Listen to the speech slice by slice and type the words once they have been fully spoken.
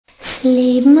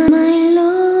Sleep, my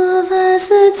love, as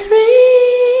the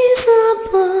trees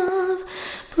above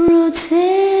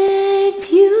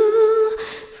protect you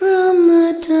from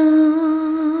the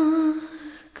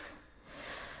dark.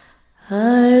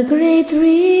 Our great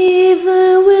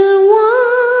river will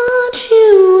watch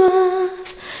you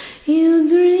as you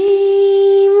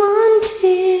dream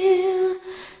until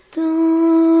dawn.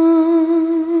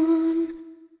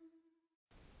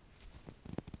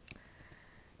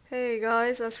 Hey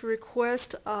guys, as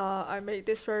request, I made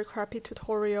this very crappy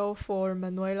tutorial for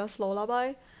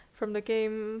Manuela'slullaby from the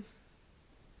game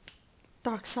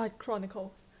Darkside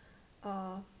Chronicles.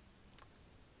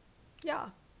 Yeah.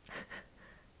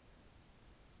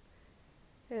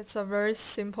 It's a very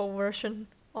simple version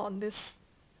on this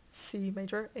C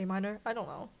major, A minor, I don't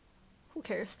know. Who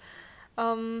cares?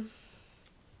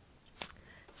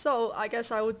 So I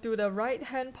guess I would do the right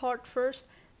hand part first,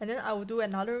 and then I will do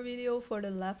another video for the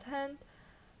left hand.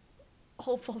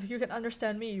 Hopefully you can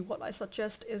understand me. What I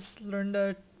suggest is learn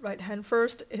the right hand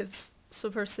first. It's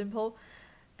super simple.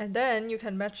 And then you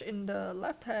can match in the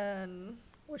left hand,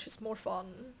 which is more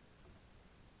fun.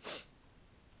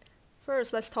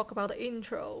 First, let's talk about the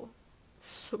intro.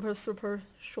 Super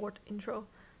short intro.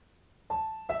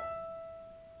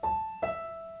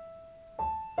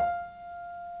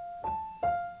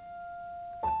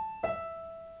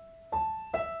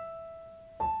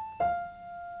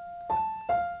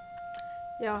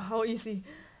 Yeah, how easy.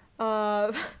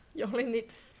 You only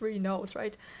need 3 notes,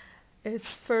 right?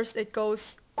 It's first it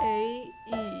goes A,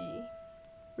 E.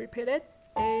 Repeat it.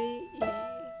 A, E.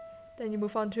 Then you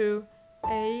move on to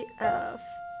A, F.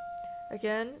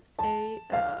 Again, A,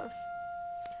 F.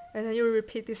 And then you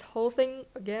repeat this whole thing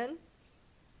again.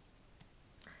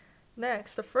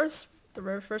 Next, the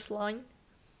very first line.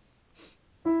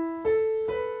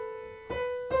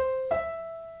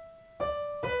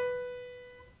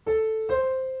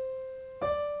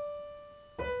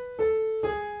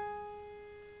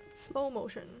 Slow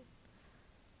motion.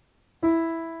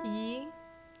 E,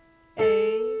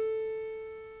 A,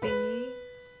 B,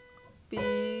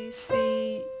 B,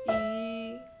 C,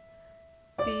 E,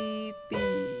 D, B.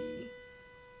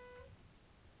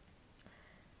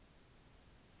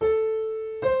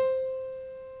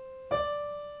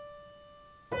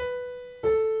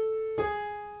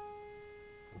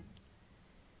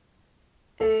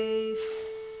 A,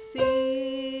 C,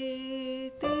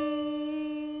 D,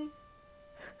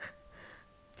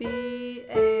 B,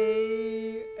 A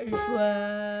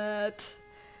flat.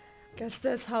 Guess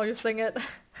that's how you sing it.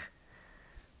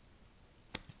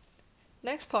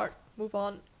 Next part, move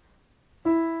on.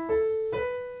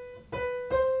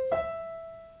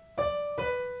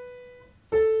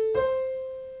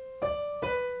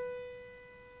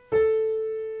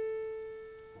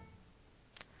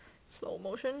 Slow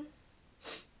motion.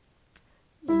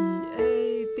 E,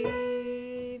 A,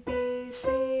 B, B, C,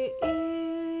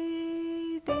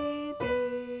 E, D, B.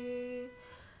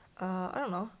 I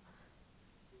don't know.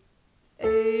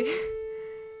 A,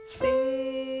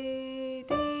 C,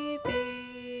 D, B,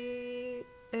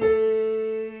 A.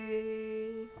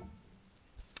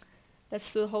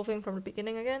 Let's do the whole thing from the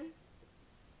beginning again.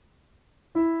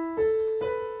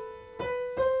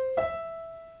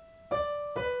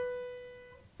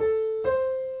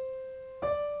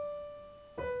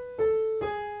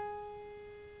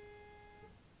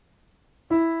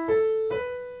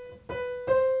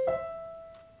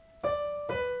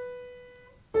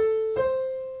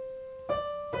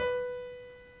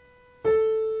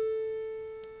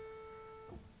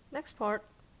 Next part,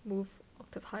 move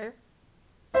octave higher.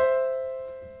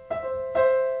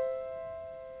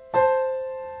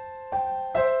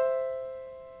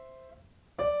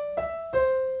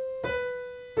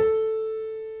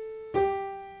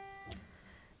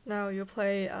 Now you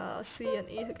play C and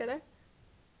E together.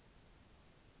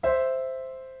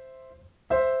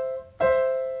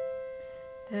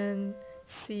 Then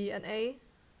C and A,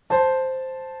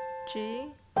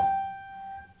 G,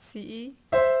 C, E.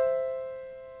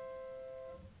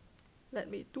 Let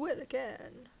me do it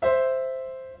again.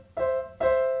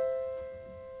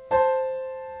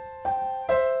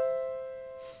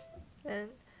 And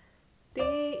D,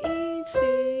 E,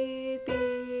 C,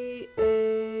 B,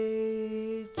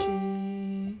 A, G.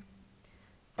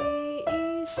 D,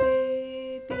 E, C,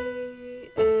 B,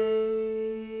 A,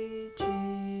 G.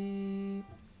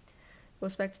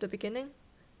 Goes back to the beginning.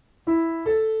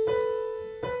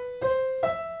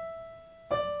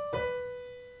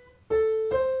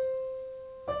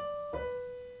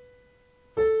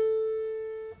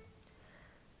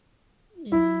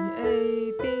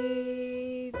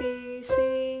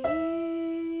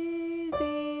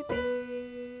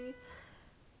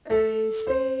 A,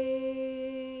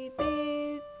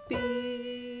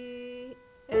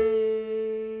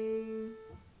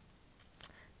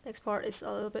 part is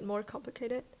a little bit more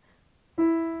complicated.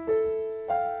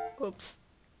 Oops.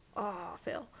 Ah,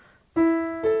 fail.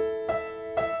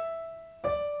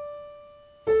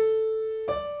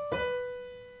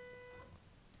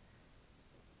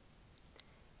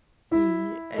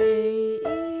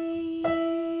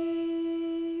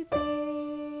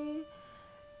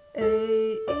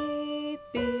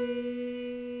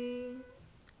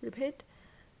 Repeat.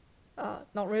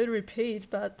 Not really repeat,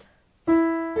 but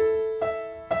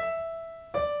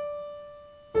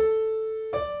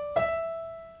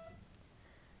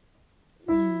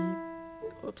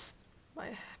oops,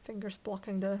 my fingers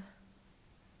blocking the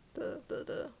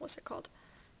what's it called?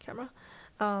 Camera.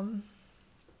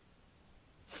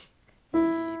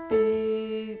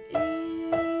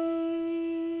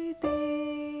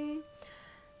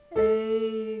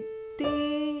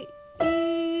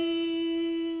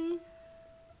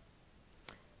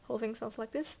 Whole thing sounds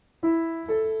like this.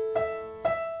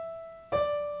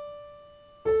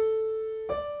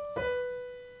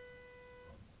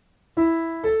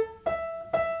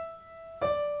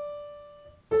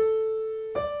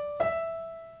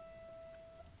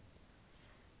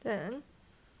 Then,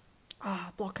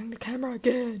 blocking the camera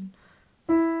again.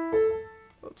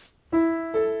 Oops.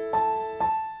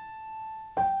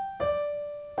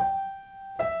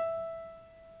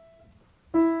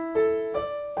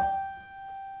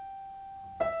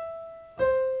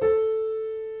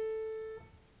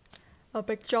 A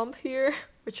big jump here,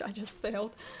 which I just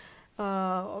failed.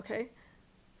 Okay.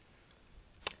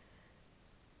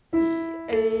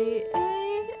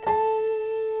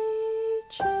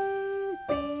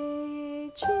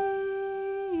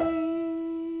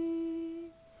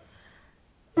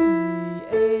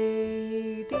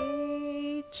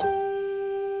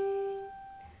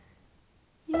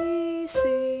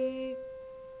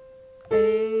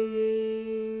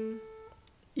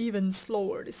 Even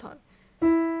slower this time.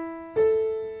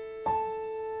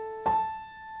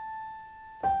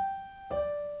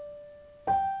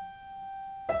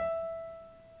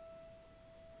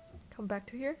 Come back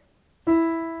to here.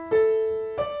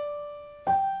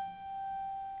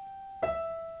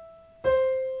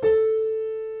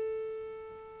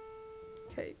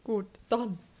 Okay, good,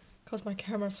 done. Because my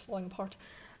camera's falling apart.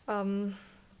 No,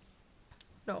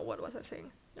 what was I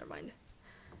saying? Never mind.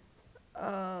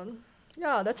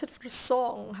 Yeah, that's it for the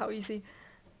song. How easy.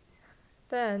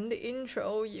 Then the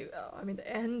intro, the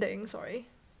ending, sorry.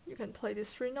 You can play these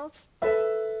 3 notes.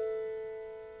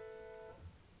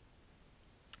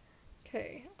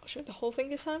 Okay, I'll show the whole thing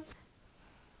this time.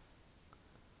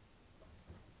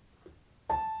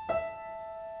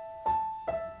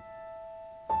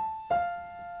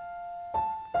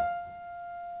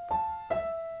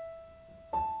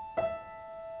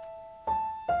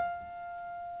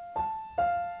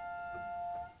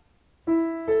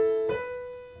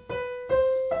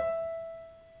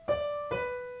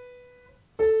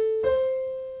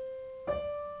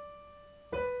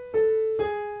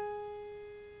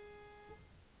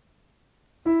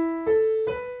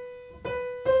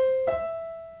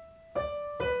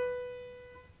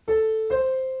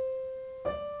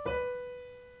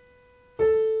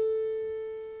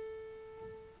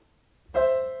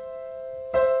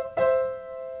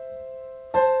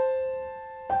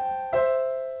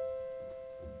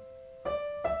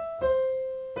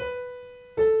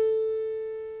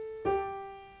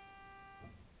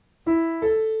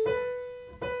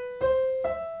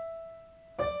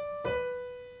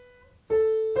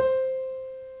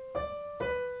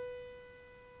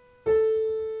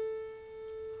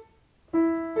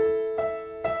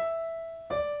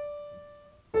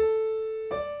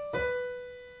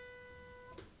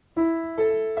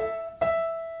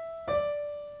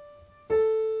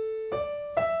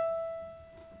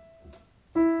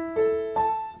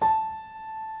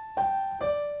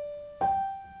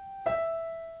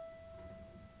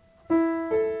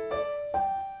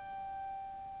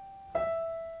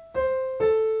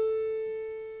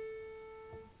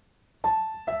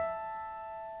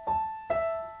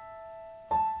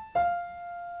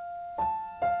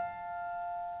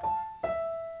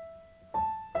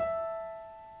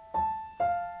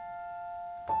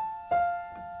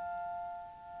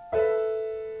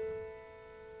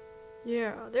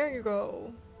 Yeah, there you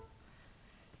go.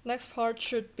 Next part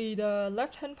should be the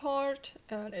left hand part,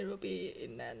 and it will be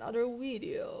in another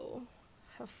video.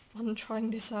 Have fun trying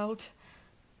this out.